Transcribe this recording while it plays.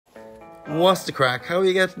What's the crack? How are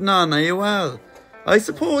you getting on? Are you well? I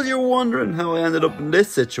suppose you're wondering how I ended up in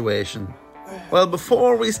this situation. Well,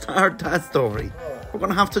 before we start that story, we're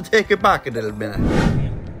going to have to take it back a little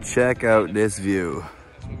minute. Check out this view.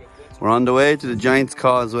 We're on the way to the Giant's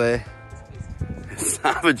Causeway. It's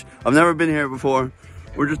savage. I've never been here before.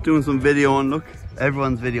 We're just doing some videoing. Look,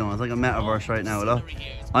 everyone's videoing. It's like a metaverse right now. Look.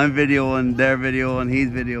 I'm videoing, they're videoing, he's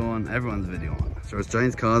videoing, everyone's videoing. So it's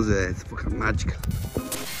Giant's Causeway. It's fucking magical.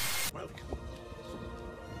 Welcome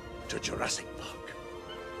to Jurassic Park.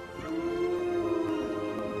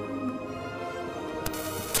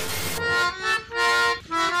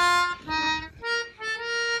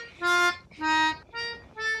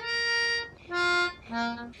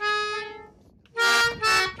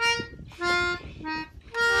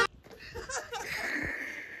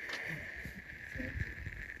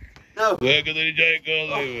 No. Welcome to the Giant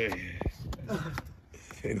Causeway.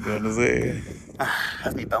 Ain't gonna say.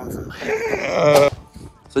 Has me bouncing.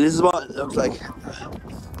 So this is what it looks like.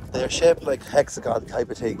 They're shaped like hexagon type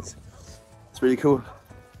of things. It's really cool.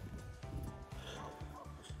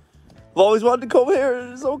 I've always wanted to come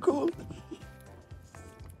here. It's so cool.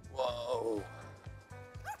 Whoa.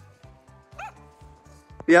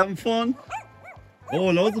 You having fun? Oh,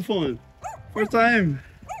 loads of fun. First time.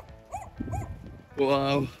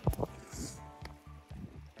 Wow.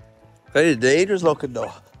 Very dangerous looking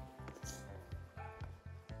though.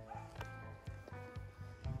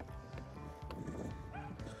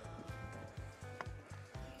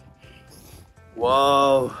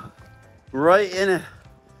 Whoa. Right in it.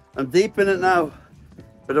 I'm deep in it now.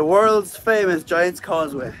 For the world's famous Giant's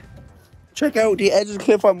Causeway. Check out the edge of the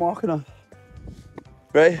cliff I'm walking on.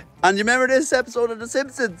 Right? And you remember this episode of The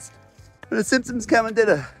Simpsons? When The Simpsons came and did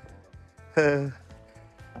it.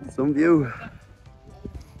 Some view.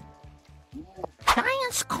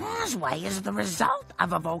 Giant's Causeway is the result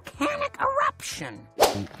of a volcanic eruption.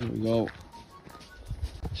 Here we go.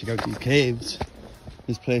 Check out these caves.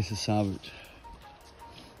 This place is savage.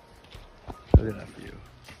 Look at that view.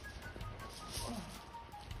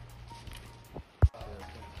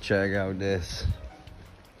 Check out this.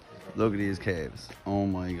 Look at these caves. Oh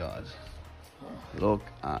my god. Look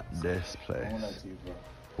at this place.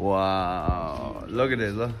 Wow. Look at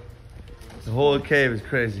this, look. The whole cave is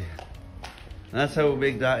crazy. And that's how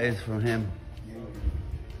big that is from him.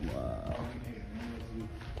 Wow.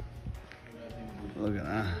 Look at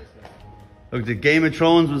that. Look, the Game of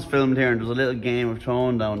Thrones was filmed here, and there's a little Game of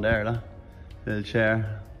Thrones down there, look. Little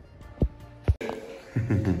chair.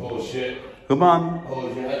 Oh shit. Come on.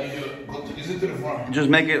 Oh shit, how do you do it? Go to, is it to the front? Just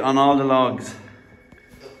make it on all the logs.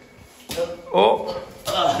 Oh.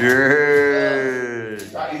 Yeah.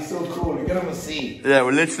 That is so cool. You get him a seat. Yeah,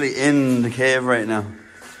 we're literally in the cave right now.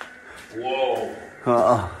 Whoa.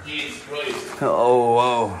 Oh, Jesus Christ. oh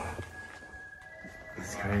wow.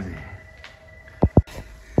 That's crazy.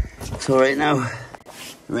 So right now,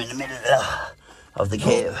 we're in the middle of the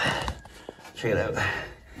cave. Check it out.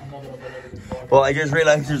 Well, I just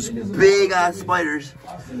realized there's big ass spiders.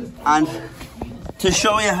 And to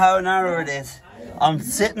show you how narrow it is, I'm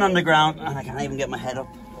sitting on the ground and I can't even get my head up.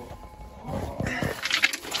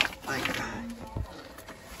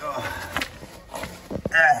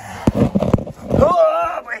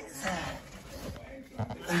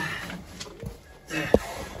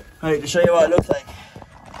 Alright, to show you what it looks like.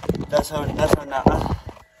 That's how narrow.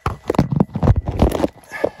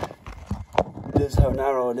 This is how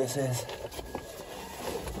narrow this is.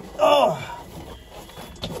 Oh!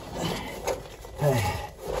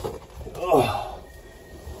 Oh!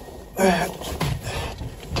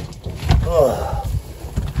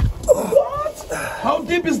 What? How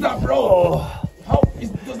deep is that, bro?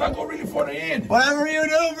 Does that go really far in? Whatever you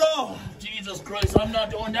do, bro! Jesus Christ, I'm not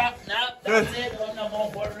doing that. No, that's it. I'm not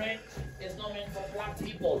going for it. It's not meant for black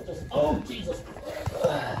people. Just, oh, Jesus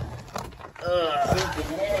Christ.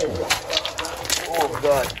 Oh,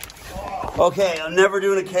 God. Okay, I'm never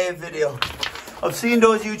doing a cave video. I've seen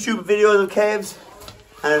those YouTube videos of caves,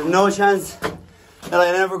 and there's no chance that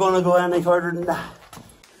I'm ever going to go any further than that.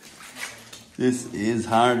 This is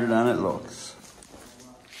harder than it looks.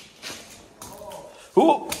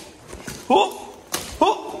 Oh, oh,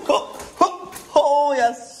 oh, oh, oh, oh,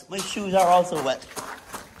 yes. My shoes are also wet.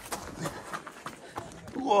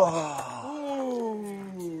 Whoa. Oh,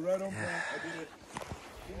 right on. I did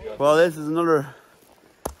it. Well, this is another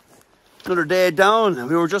day down.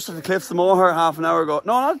 We were just at the Cliffs of Moher half an hour ago.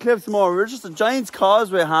 No, not Cliffs of Moher. We were just at Giant's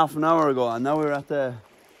Causeway half an hour ago, and now we're at the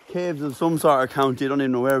caves of some sort of county. I don't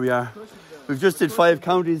even know where we are. We've just did 5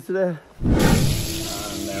 counties today. And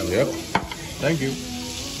there we go. Thank you.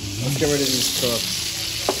 Let's get rid of these stuff.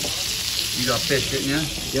 You got fish, didn't you?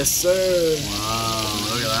 Yes, sir. Wow,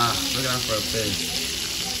 look at that. Look at that for a fish.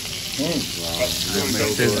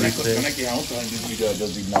 Connect your house and this video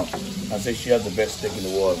just did now. I say she has the best steak in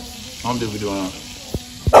the world. On the video now.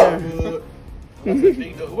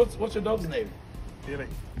 What's your dog's name? Bailey.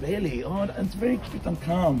 Bailey. Oh, it's very cute and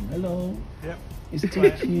calm. Hello. Yep. It's too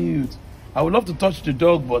cute. I would love to touch the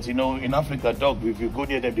dog, but you know, in Africa, dog, if you go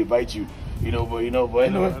near them, they bite you. But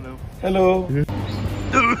hello. Hello. Dude,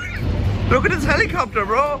 look at this helicopter,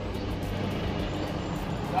 bro.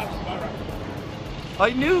 I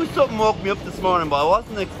knew something woke me up this morning, but I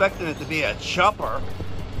wasn't expecting it to be a chopper.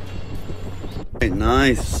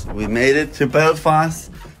 Nice. We made it to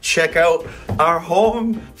Belfast. Check out our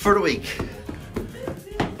home for the week.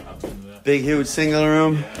 Big, huge single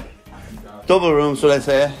room. Double room, should I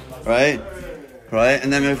say. Right?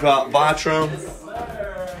 And then we've got bathroom.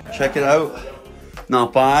 Check it out.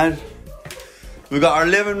 Not bad. We've got our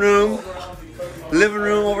living room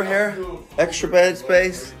over here. Extra bed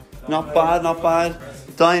space. Not bad.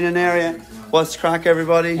 Dining area. What's the crack,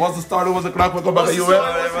 everybody? What's the starter? What's the crack? What's the back of you? Look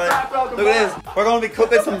at this. We're going to be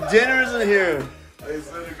cooking some dinners in here.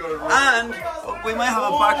 And we might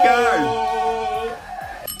have a backyard.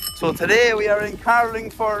 So today we are in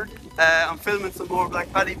Carlingford. I'm filming some more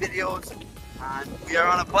Black Paddy videos. And we are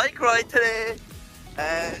on a bike ride today.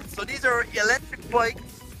 So these are electric bikes.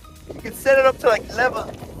 You can set it up to like level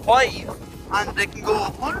 5 and they can go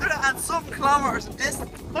 100 and some kilometers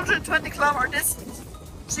distance, 120 kilometer distance.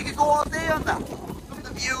 So you can go all day on that. Look at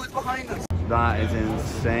the views behind us. That is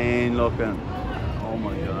insane looking. Oh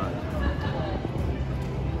my god.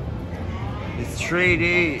 It's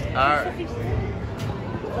 3D art.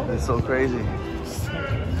 It's so crazy.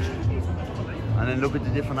 And then look at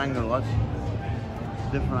the different angle, watch.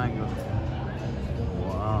 Different angle.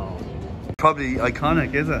 Wow. Probably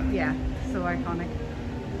iconic, is it? Yeah, so iconic.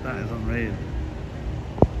 That is unreal.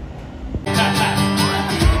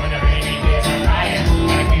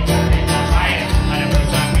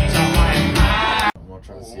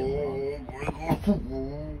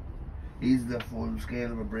 He's the full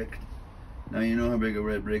scale of a brick. Now you know how big a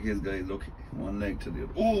red brick is, guys. Look, one leg to the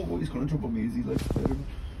other. Oh, he's gonna jump on me. Is he like Spider-Man?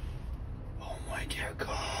 Oh my dear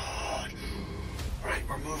God! Right,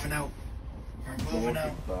 we're moving out. We're moving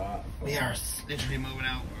out. We are literally moving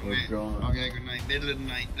out. Okay, good night. Middle of the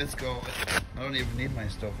night. Let's go. I don't even need my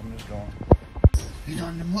stuff. I'm just going. He's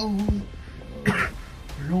on the moon.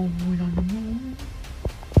 Alone on the moon.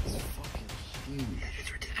 It's fucking huge.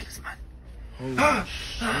 It's ridiculous, man. Holy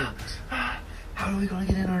shit. How are we gonna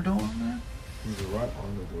get in our door, man? He's right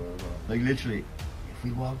on the door, man. Like literally, if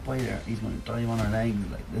we walk by there, he's gonna dive on our legs.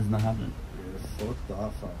 Like this is not happening. Yeah, fuck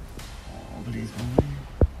that, fam. Oh, but he's going.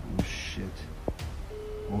 Oh shit.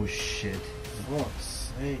 Oh shit.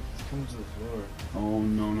 Fuck's sake, he's coming to the floor. Oh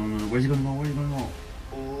no. Where's he gonna go? Oh no.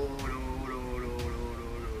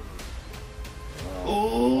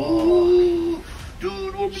 Oh,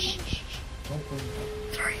 dude, we're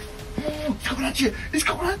sorry. Oh, it's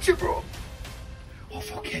coming at you, bro. Oh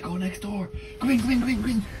fuck yeah, go next door. Go in.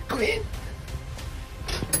 Go in.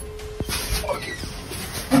 Fuck you.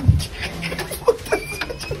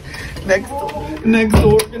 Next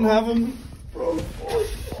door can have him. Bro.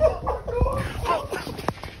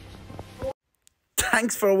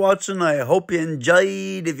 Thanks for watching. I hope you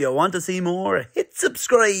enjoyed. If you want to see more, hit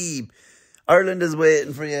subscribe. Ireland is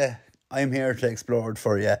waiting for you. I'm here to explore it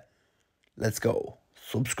for you. Let's go.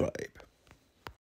 Subscribe.